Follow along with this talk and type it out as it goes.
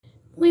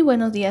Muy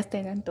buenos días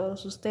tengan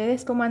todos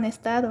ustedes, ¿cómo han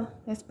estado?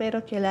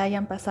 Espero que la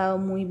hayan pasado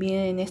muy bien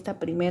en esta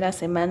primera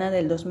semana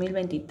del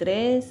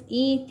 2023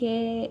 y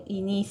que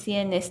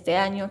inicien este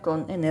año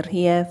con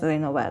energías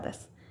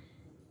renovadas.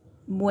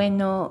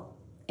 Bueno,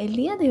 el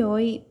día de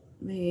hoy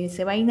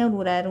se va a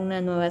inaugurar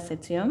una nueva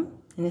sección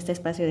en este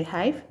espacio de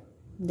Hive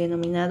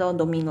denominado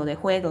Domingo de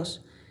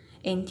Juegos.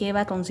 ¿En qué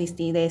va a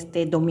consistir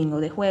este Domingo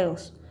de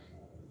Juegos?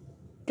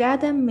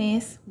 Cada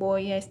mes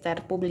voy a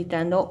estar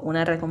publicando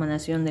una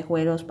recomendación de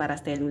juegos para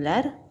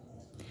celular,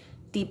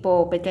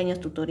 tipo pequeños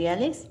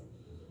tutoriales.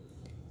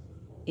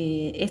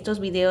 Estos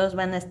videos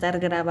van a estar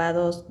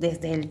grabados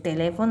desde el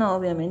teléfono,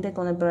 obviamente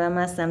con el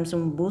programa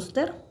Samsung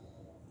Booster,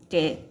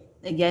 que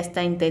ya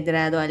está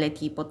integrado al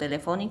equipo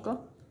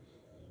telefónico.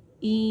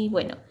 Y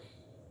bueno,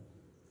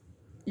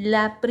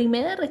 la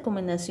primera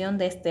recomendación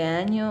de este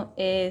año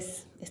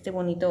es este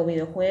bonito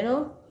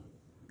videojuego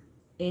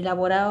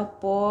elaborado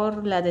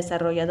por la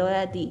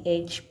desarrolladora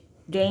DH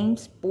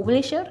Games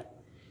Publisher.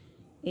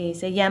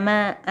 Se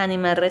llama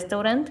Animal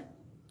Restaurant.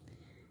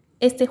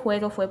 Este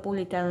juego fue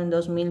publicado en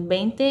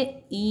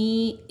 2020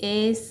 y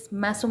es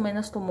más o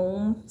menos como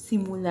un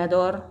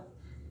simulador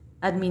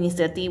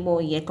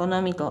administrativo y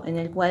económico en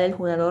el cual el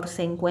jugador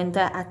se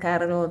encuentra a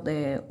cargo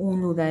de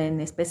un lugar en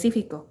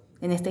específico,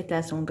 en este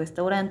caso un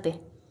restaurante.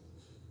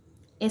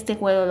 Este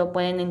juego lo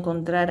pueden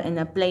encontrar en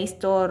la Play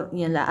Store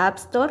y en la App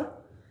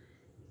Store.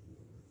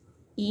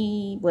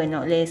 Y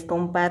bueno, les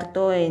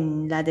comparto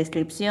en la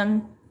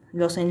descripción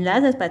los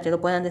enlaces para que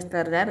lo puedan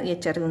descargar y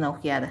echarle una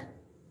ojeada.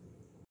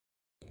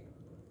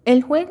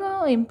 El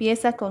juego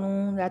empieza con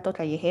un gato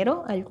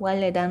callejero al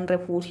cual le dan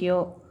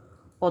refugio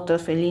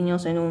otros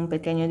felinos en un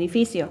pequeño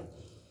edificio.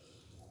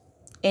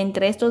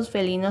 Entre estos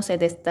felinos se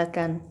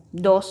destacan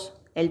dos,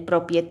 el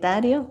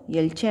propietario y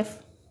el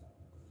chef.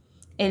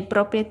 El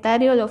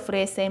propietario le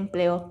ofrece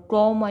empleo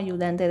como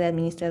ayudante de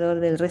administrador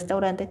del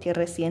restaurante que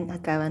recién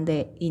acaban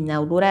de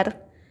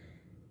inaugurar.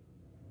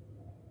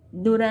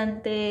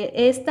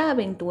 Durante esta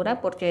aventura,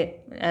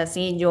 porque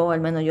así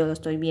al menos yo lo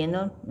estoy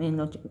viendo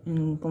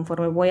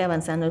conforme voy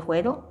avanzando el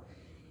juego,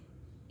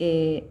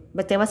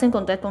 te vas a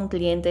encontrar con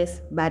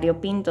clientes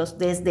variopintos,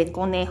 desde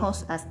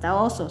conejos hasta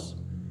osos.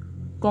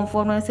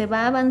 Conforme se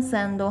va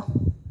avanzando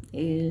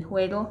el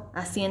juego,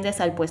 asciendes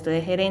al puesto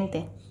de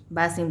gerente.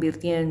 Vas a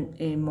invertir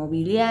en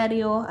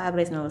mobiliario,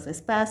 abres nuevos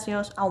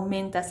espacios,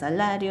 aumentas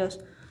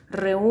salarios,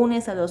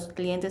 reúnes a los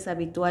clientes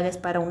habituales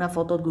para una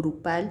foto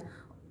grupal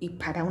y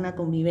para una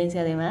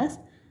convivencia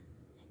además.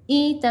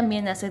 Y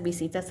también haces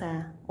visitas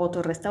a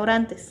otros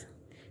restaurantes,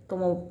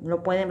 como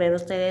lo pueden ver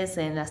ustedes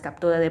en las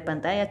capturas de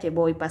pantalla que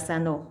voy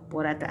pasando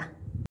por acá.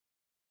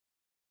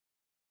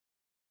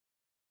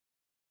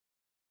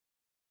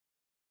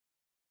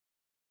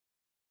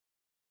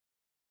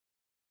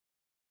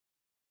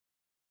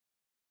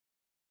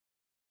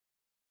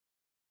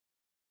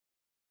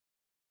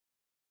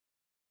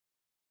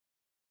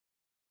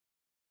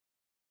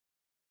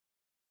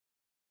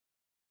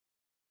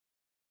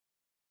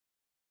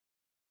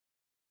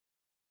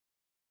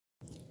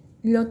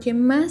 Lo que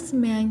más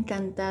me ha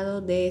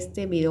encantado de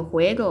este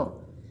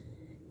videojuego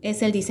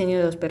es el diseño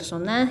de los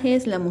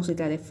personajes, la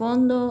música de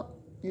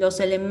fondo, los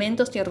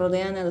elementos que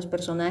rodean a los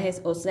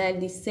personajes, o sea, el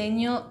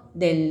diseño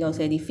de los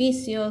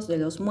edificios, de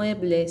los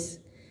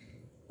muebles.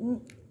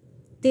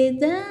 Te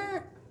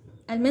da,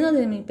 al menos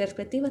desde mi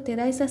perspectiva, te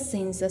da esa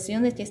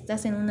sensación de que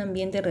estás en un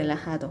ambiente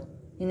relajado,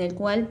 en el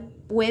cual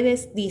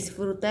puedes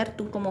disfrutar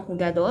tú como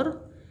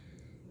jugador,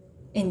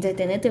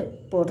 entretenerte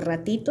por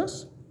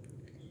ratitos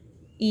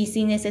y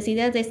sin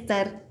necesidad de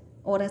estar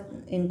horas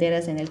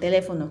enteras en el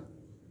teléfono.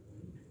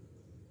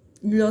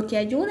 Lo que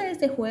ayuda a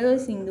este juego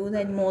es sin duda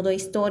el modo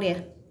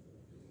historia,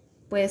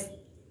 pues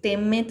te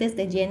metes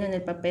de lleno en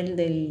el papel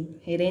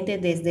del gerente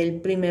desde el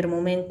primer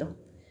momento.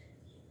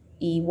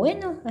 Y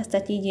bueno, hasta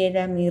aquí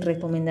llega mi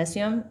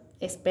recomendación.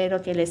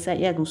 Espero que les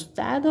haya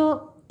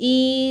gustado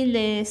y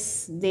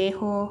les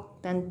dejo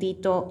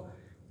tantito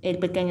el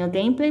pequeño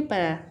gameplay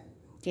para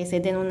que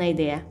se den una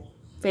idea.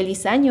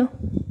 ¡Feliz año!